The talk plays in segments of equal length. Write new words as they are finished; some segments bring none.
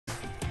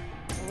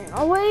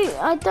Oh wait,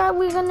 I thought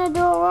we were gonna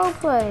do a role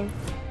play.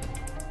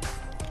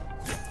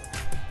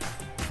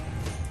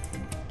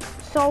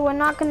 So we're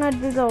not gonna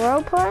do the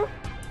role play?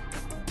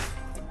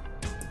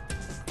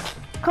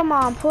 Come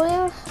on,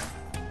 please.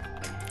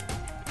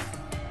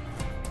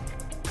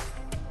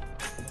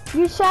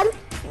 You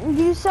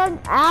said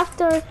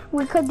after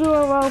we could do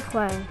a role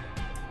play.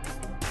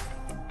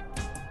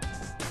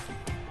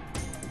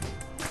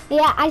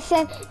 Yeah, I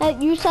said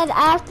that you said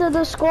after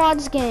the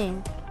squads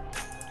game.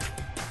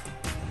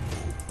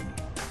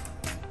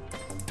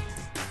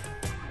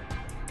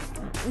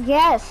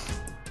 Yes.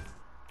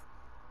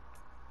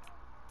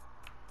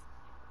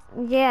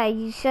 Yeah,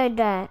 you said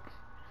that.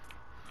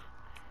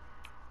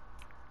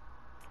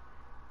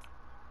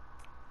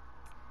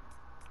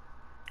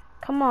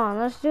 Come on,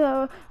 let's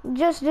do it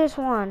just this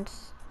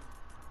once.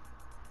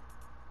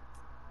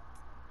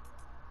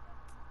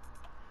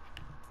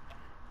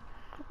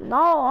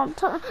 No, I'm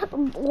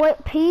talking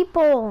with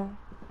people.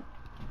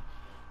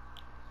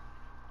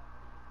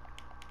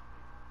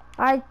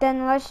 Alright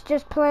then, let's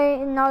just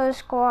play another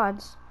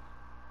squads.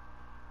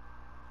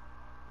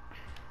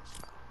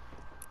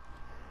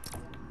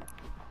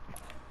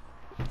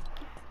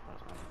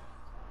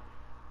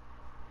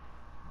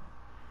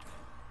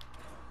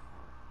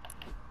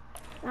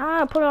 I'm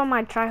gonna put on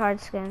my tryhard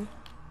skin.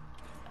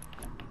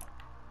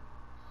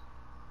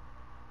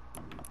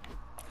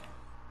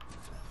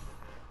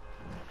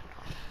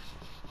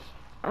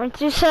 What'd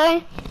you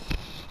say?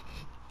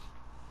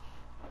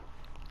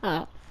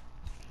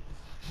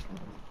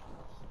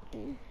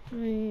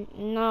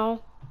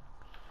 No,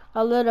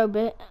 a little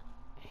bit.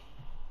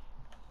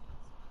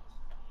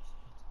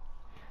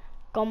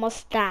 ¿Cómo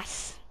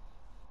estás?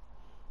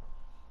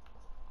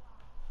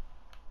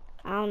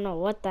 I don't know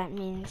what that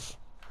means.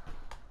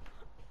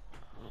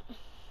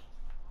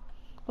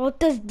 What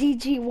does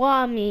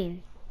DGY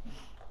mean?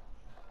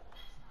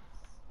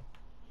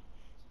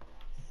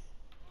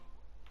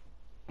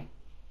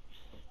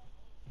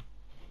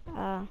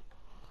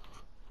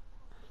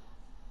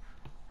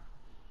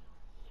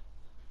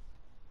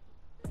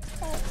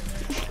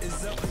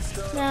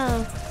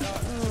 No.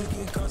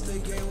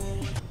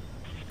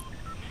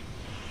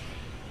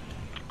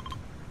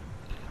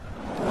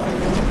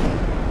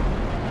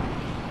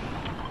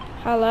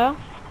 Hello?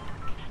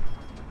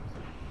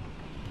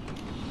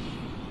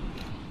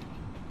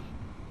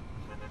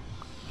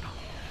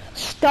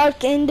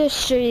 Stark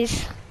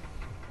Industries.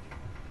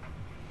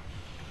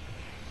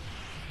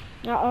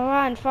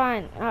 Alright,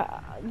 fine.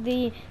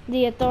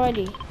 The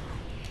authority.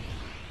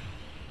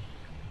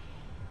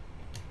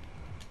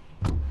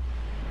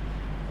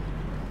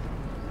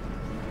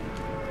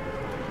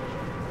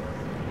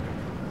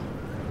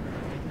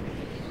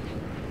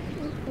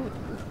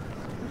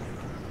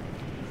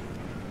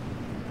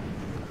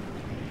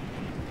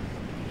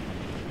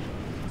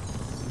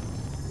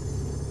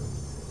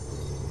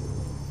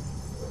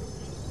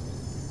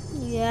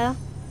 Yeah.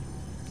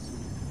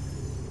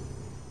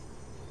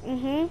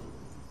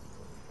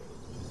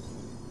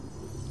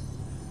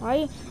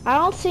 Why? I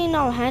don't see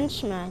no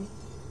henchmen.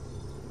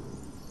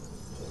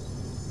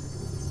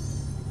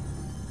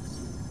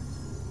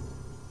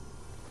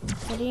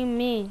 What do you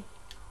mean?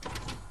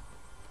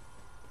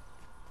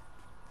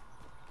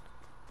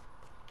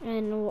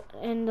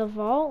 In the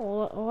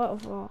vault?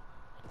 What vault?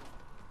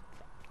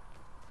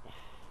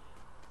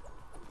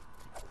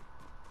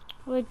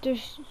 Wait,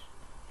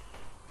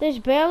 there's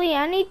barely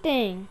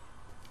anything.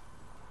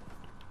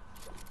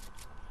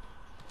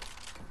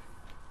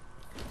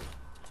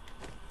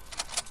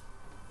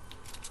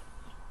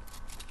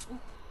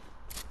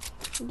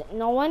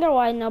 No wonder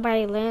why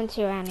nobody lands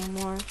here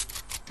anymore.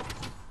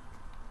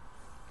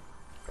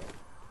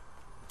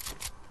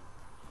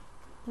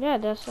 Yeah,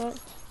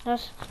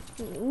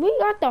 we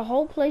got the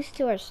whole place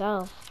to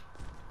ourselves.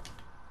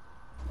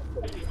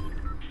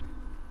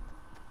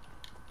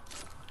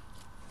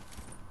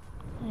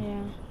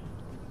 Yeah.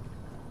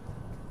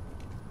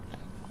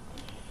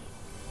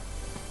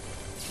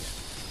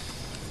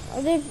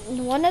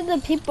 One of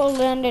the people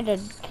landed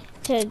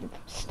to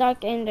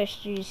Stark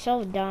Industries.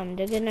 So dumb.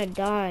 They're gonna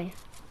die.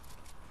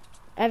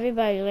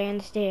 Everybody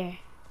lands there.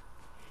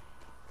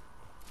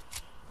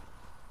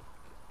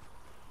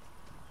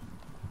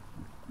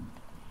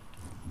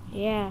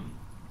 Yeah.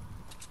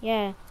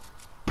 Yeah.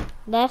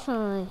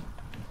 Definitely.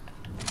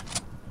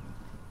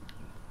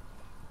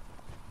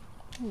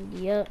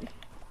 Yep.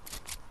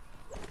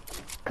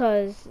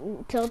 Cause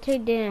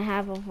Tilted didn't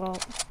have a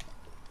vault.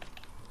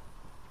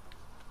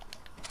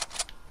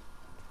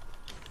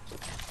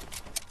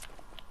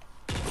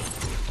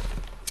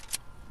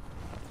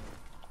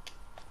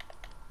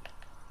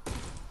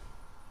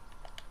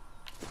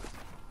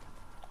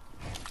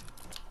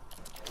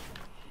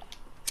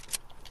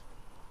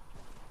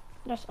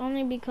 That's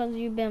only because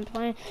you've been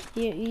playing.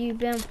 You've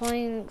been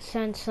playing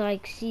since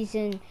like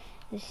season.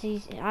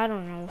 I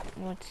don't know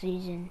what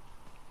season.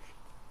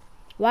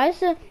 Why is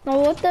the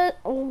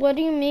what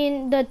do you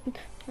mean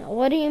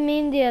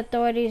the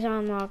authorities are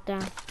on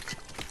lockdown?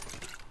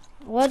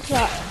 What's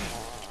that?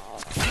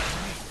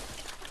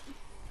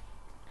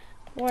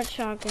 What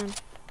shotgun?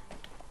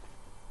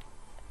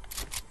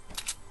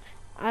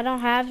 I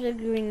don't have the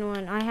green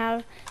one. I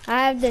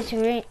have this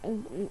gray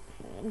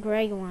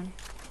one.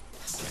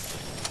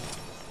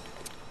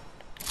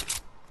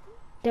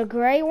 The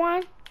gray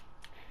one?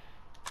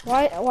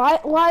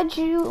 Why'd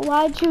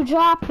you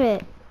drop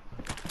it?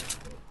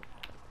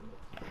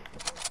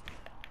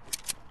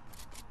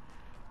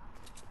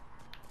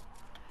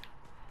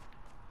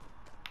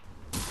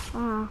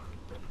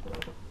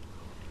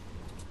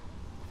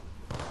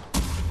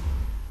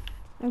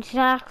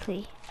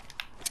 Exactly.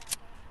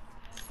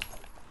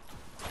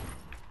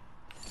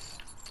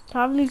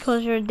 Probably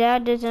because your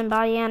dad doesn't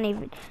buy you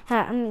any,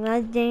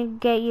 didn't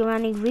get you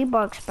any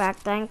V-Bucks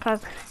back then,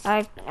 cause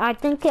I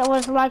think it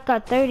was like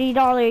a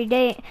 $30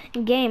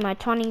 game, a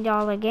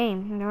 $20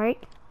 game,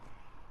 right?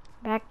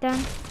 Back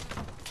then.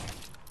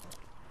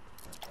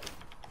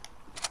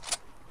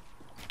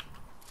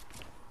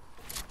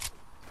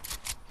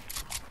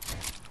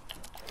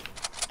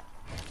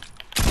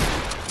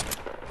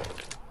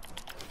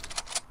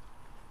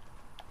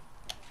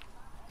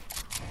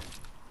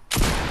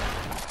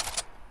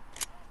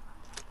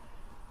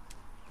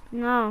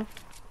 No.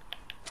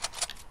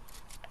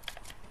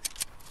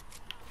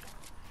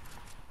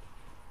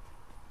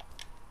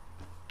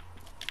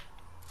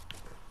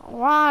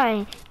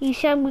 Why? You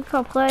said we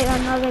could play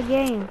another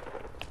game.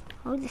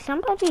 Oh,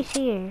 somebody's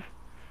here.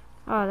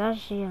 Oh,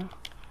 that's you.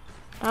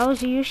 That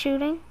was you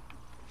shooting?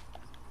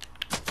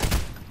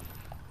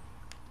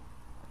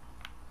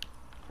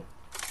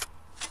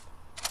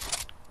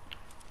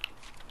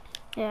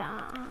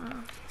 Yeah.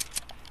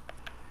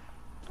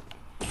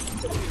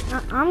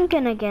 I'm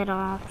gonna get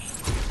off.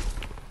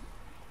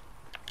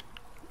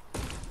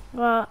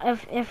 Well,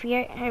 if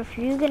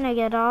you're gonna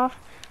get off,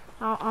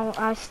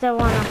 I still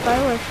wanna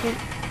play with you.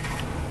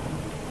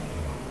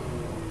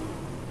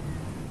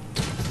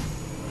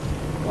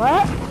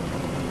 What?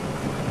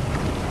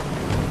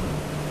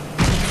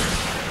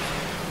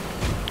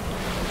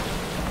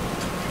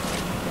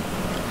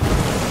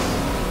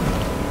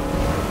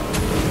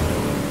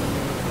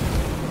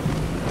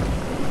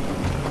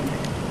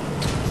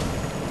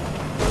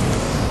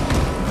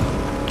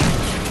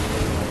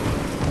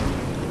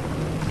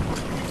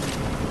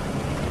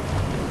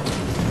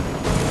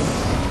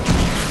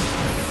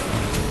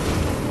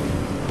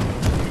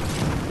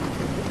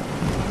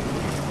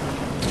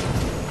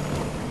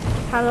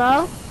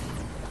 Hello?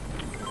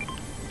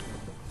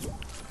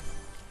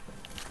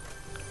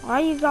 Why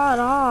you got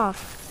off?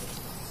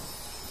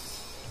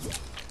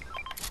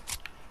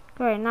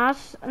 Great, now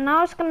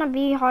it's gonna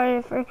be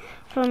harder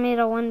for me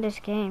to win this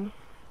game.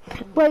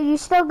 But you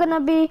still gonna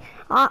be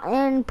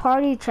in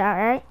party chat,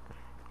 right?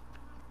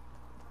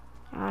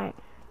 Alright.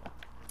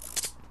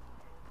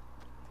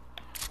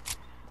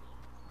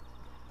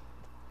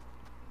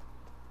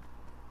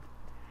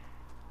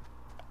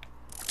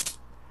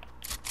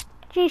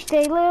 Jeez,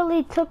 they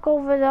literally took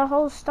over the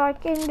whole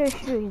Stark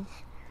Industries.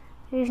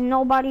 There's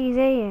nobody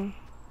there.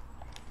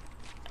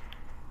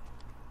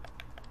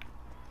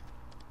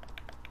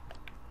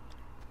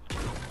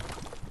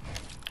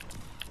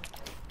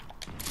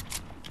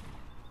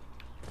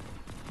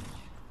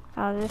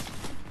 Oh, this.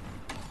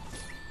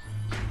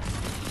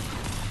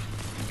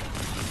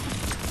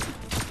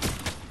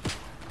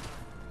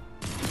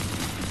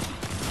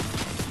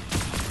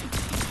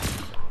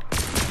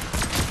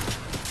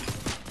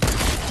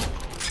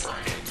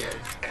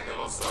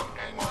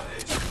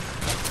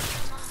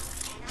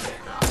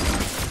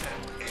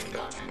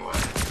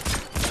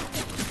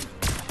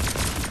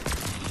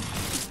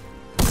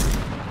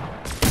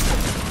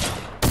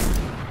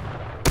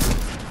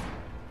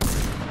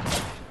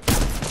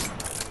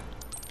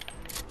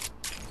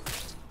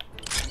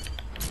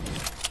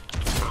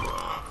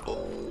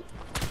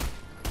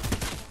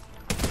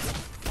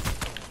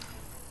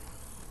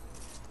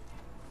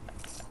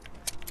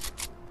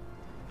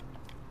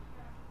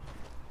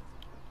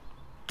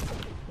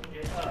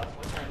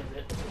 What time is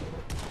it?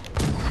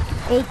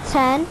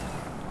 8:10.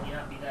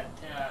 Yeah, you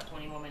got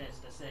 20 more minutes.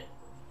 That's it.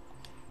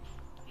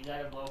 You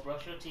gotta go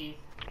brush your teeth.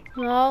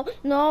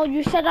 No,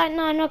 you said at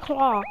 9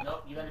 o'clock.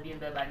 Nope, you gotta be in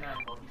bed by 9.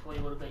 But before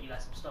you go to bed, you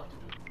got some stuff to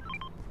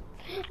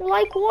do.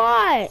 Like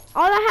what?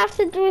 All I have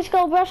to do is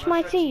go brush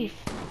my teeth.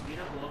 Read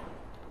a book.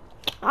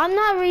 I'm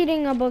not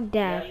reading a book,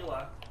 Dad. Yeah, you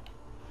are.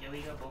 You're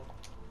reading a book.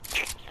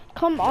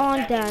 Come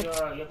on, Dad.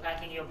 You're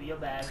packing your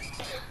bag.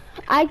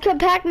 I could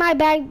pack my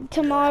bag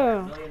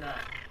tomorrow. No, you're not.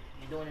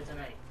 You're doing it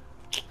tonight.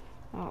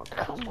 Oh,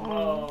 come on.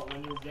 Tomorrow,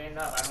 when you get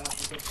up, I don't want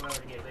you to take forever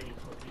to get ready.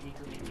 So you need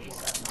to be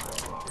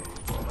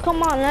ASAP.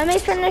 Come on, let me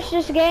finish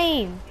this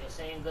game. You're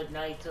saying good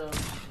night to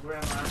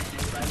Grandma and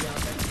everybody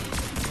else at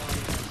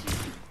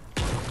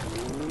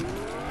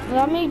the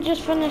Let me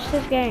just finish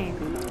this game.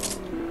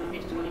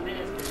 It's 20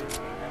 minutes, dude.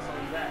 That's all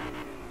you got.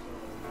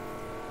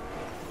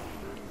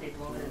 So, take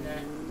longer than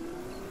that.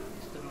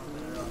 Still not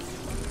put it up.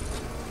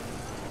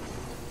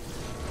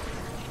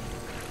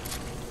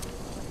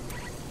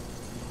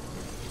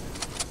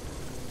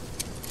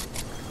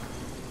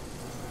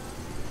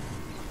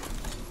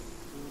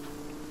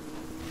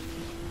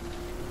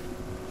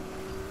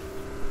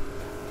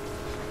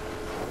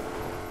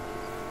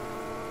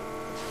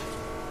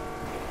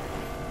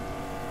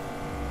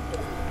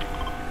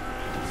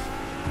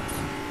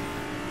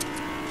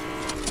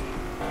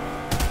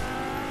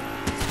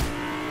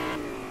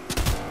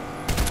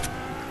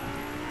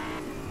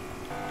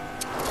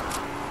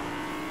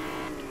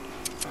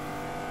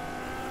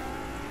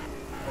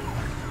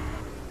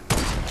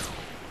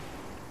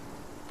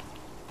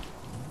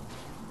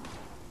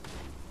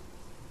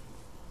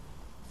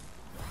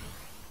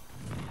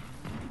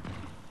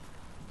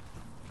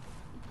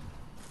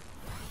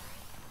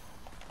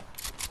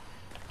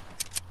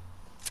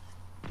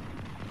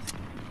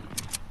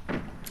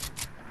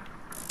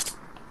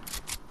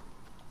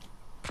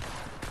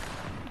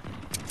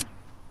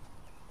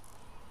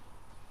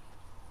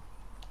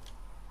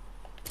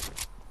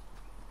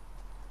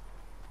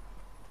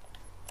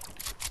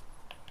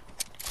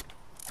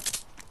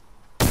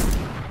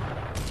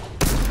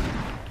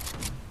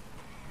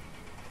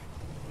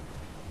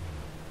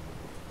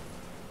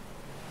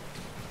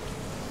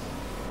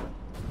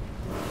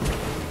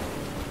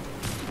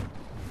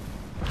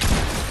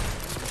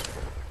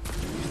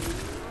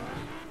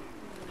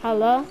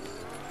 Hello?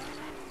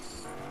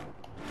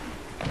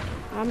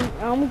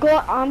 I'm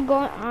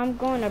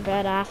going to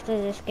bed after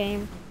this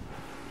game.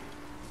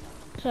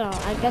 So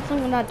I guess I'm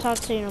gonna talk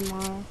to you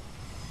tomorrow.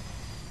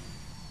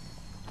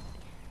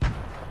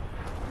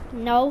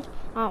 No,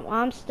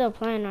 I'm still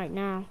playing right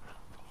now.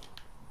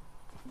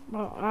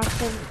 Well,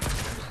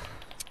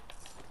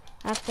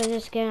 after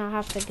this game, I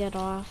have to get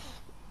off.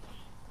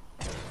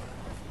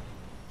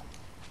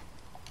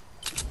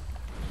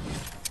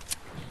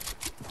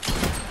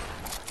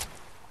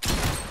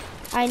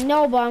 I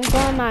know, but I'm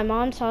going to my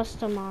mom's house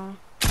tomorrow.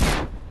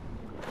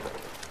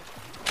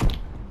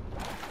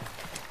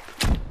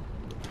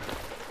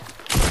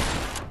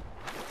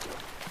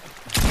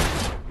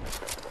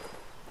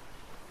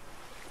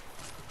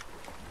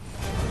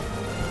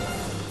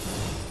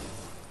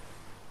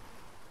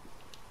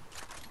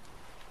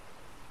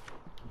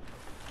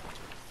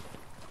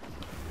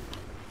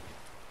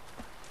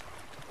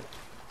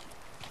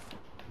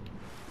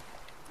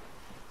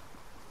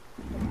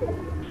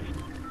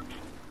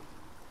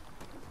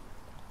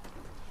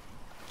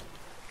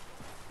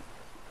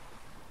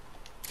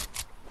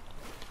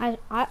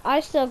 I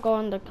still go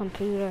on the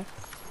computer.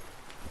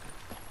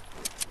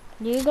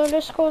 Do you go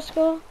to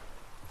school?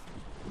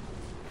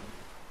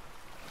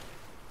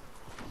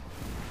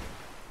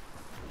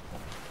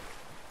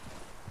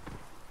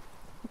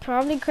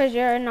 Probably because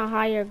you're in a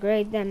higher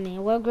grade than me.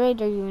 What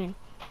grade are you in?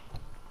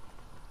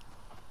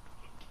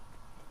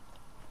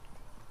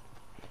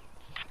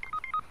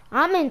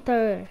 I'm in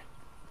 3rd.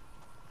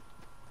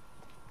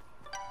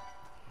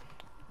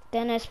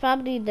 Then it's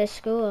probably the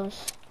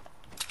schools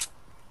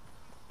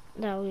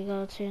that we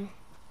go to.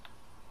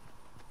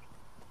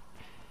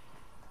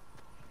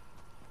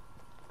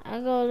 I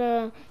go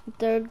to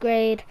 3rd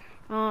grade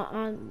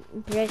on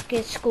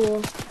Brickett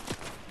School.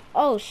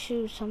 Oh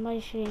shoot,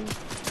 somebody's shooting at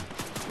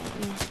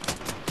me.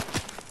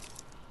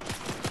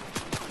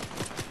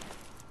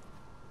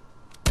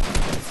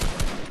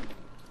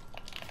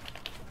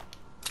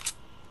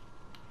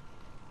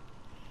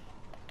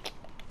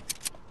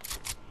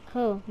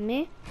 Who,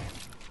 me?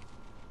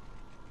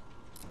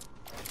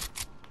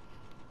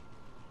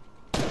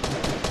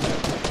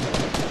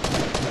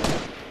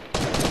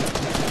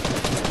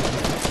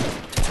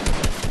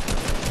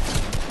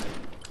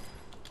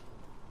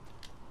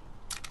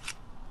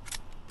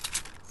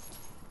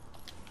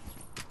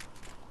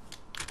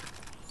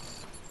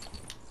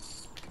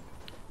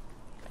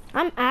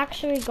 I'm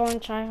actually going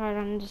to try hard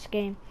on this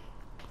game.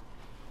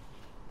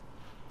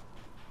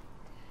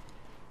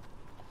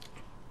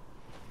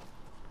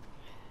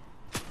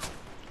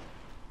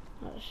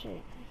 Oh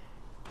shit.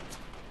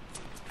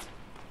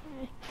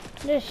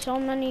 There's so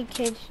many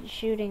kids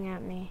shooting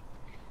at me.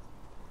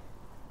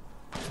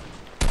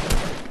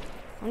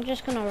 I'm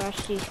just gonna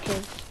rush these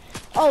kids.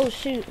 Oh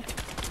shoot.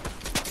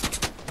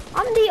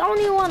 I'm the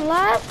only one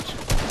left?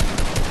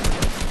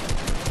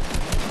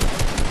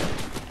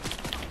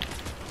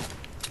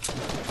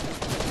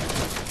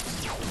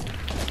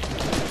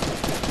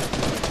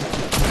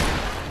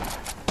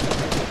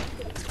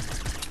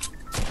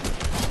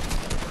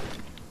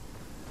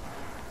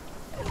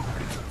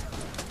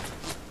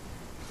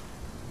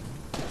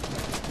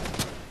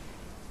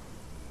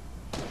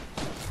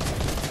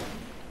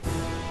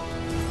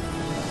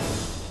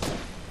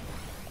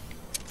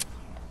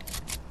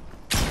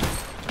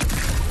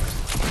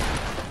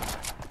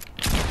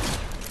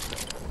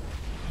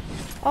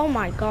 Oh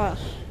my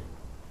gosh.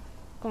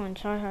 Going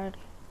try hard.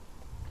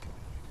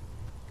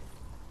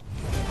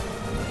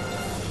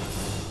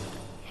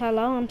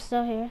 Hello, I'm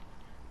still here.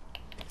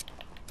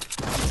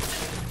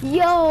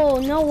 Yo,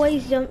 no way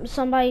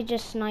somebody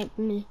just sniped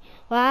me.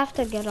 Well, I have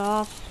to get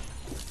off.